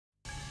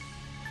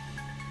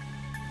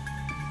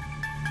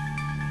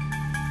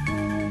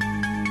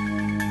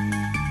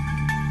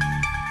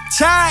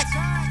A-Trak.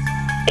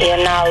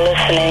 You're now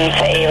listening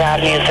to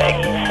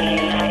AraabMUZik.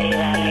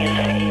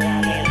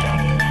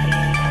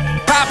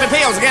 Poppin'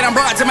 pills, get them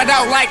brought to my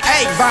door like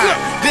Avon.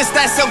 This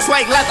that silk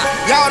suede leather.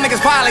 Y'all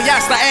niggas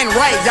polyester and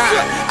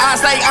rayon. I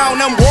stay on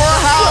them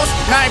warhouse.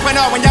 9.0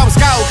 when yo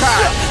scold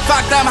card.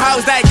 Fuck them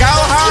hoes that go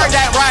hard.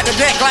 That ride the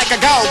dick like a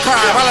gold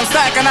card. While I'm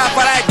stacking up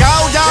for that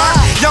gold yard.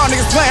 Y'all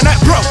niggas playing that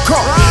broke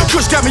card.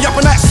 Kush got me up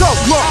in that soap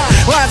look.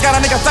 Lines got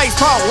a nigga face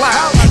pole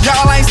line.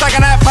 Y'all ain't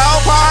stacking that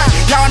pole part.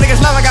 Y'all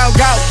niggas never gon'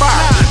 go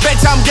far. Bitch,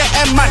 I'm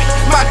getting money.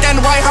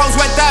 Fucking white hoes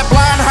with that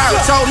blind hoe.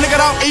 So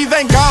nigga don't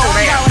even go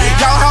there.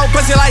 Y'all hoe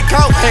pussy like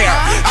coke hair.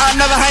 I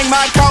never hang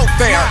my coat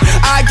there.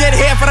 I get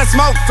here for the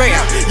smoke fair.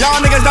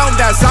 Y'all niggas don't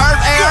deserve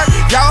air.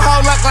 Y'all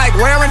hoe look like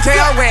wear and tear.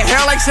 With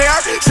hair like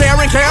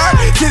sharing care.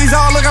 Titties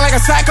all looking like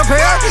a sack of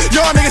hair.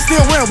 Y'all niggas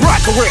still wearing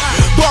rocker wear.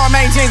 Bar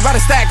main jeans by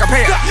the stack of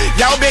hair.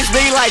 Y'all bitch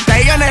be like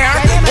they in there.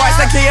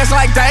 Watch the kids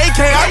like they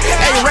care.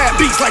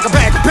 A-Rap beats like a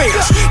bag of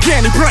beers.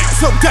 Candy brain,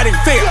 so that ain't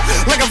fair.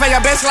 Looking for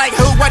your bitch like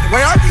who, what,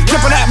 where?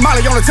 Drippin' that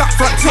molly on the top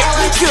front tip.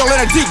 Still in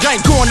a deep,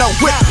 ain't going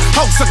nowhere.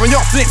 Hoe suckin'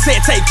 your flick,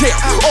 said take care.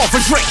 Off a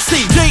drink,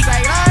 CD.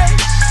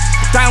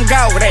 Don't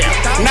go there.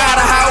 Not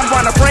a hoe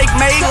wanna freak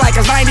me like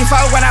it's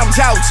 94 when I'm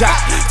JoJo.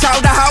 Told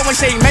the hoe when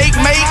she meet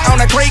me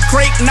on the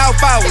creek, no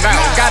photo.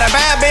 Got a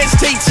bad bitch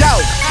teach yo,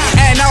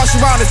 and all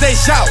she want is this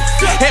show.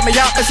 Hit me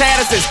up, the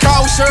status is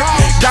kosher.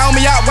 Dome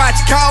me up,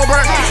 watch Cobra.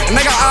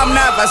 Nigga, I'm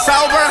never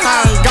sober.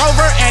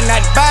 Hungover in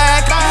that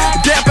bag.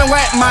 Dipping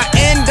with my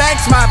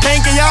index, my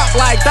pinky up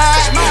like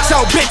that.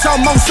 So bitch,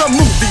 I'm on some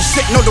movie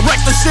shit. No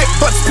director shit,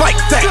 but spike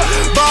that.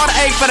 Bought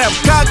 8 for them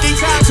cookies.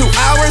 2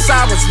 hours,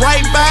 I was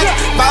right back.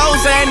 Bows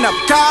in the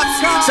cops,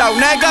 so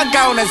nigga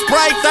gonna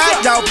spray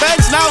that. Yo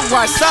bitch know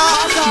what's up.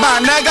 My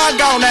nigga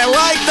gonna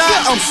like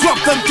that. I'm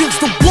slumped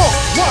against the wall.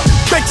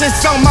 Bitches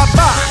on my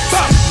box.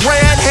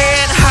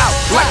 Redhead hoe,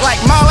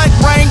 like mullet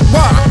ring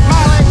walk.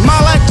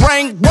 Mullet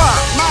ring walk.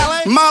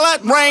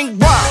 Mullet ring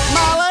walk.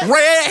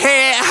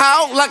 Redhead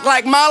hoe, look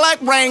like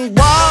mullet ring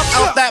walk.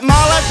 Off that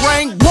mullet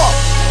ring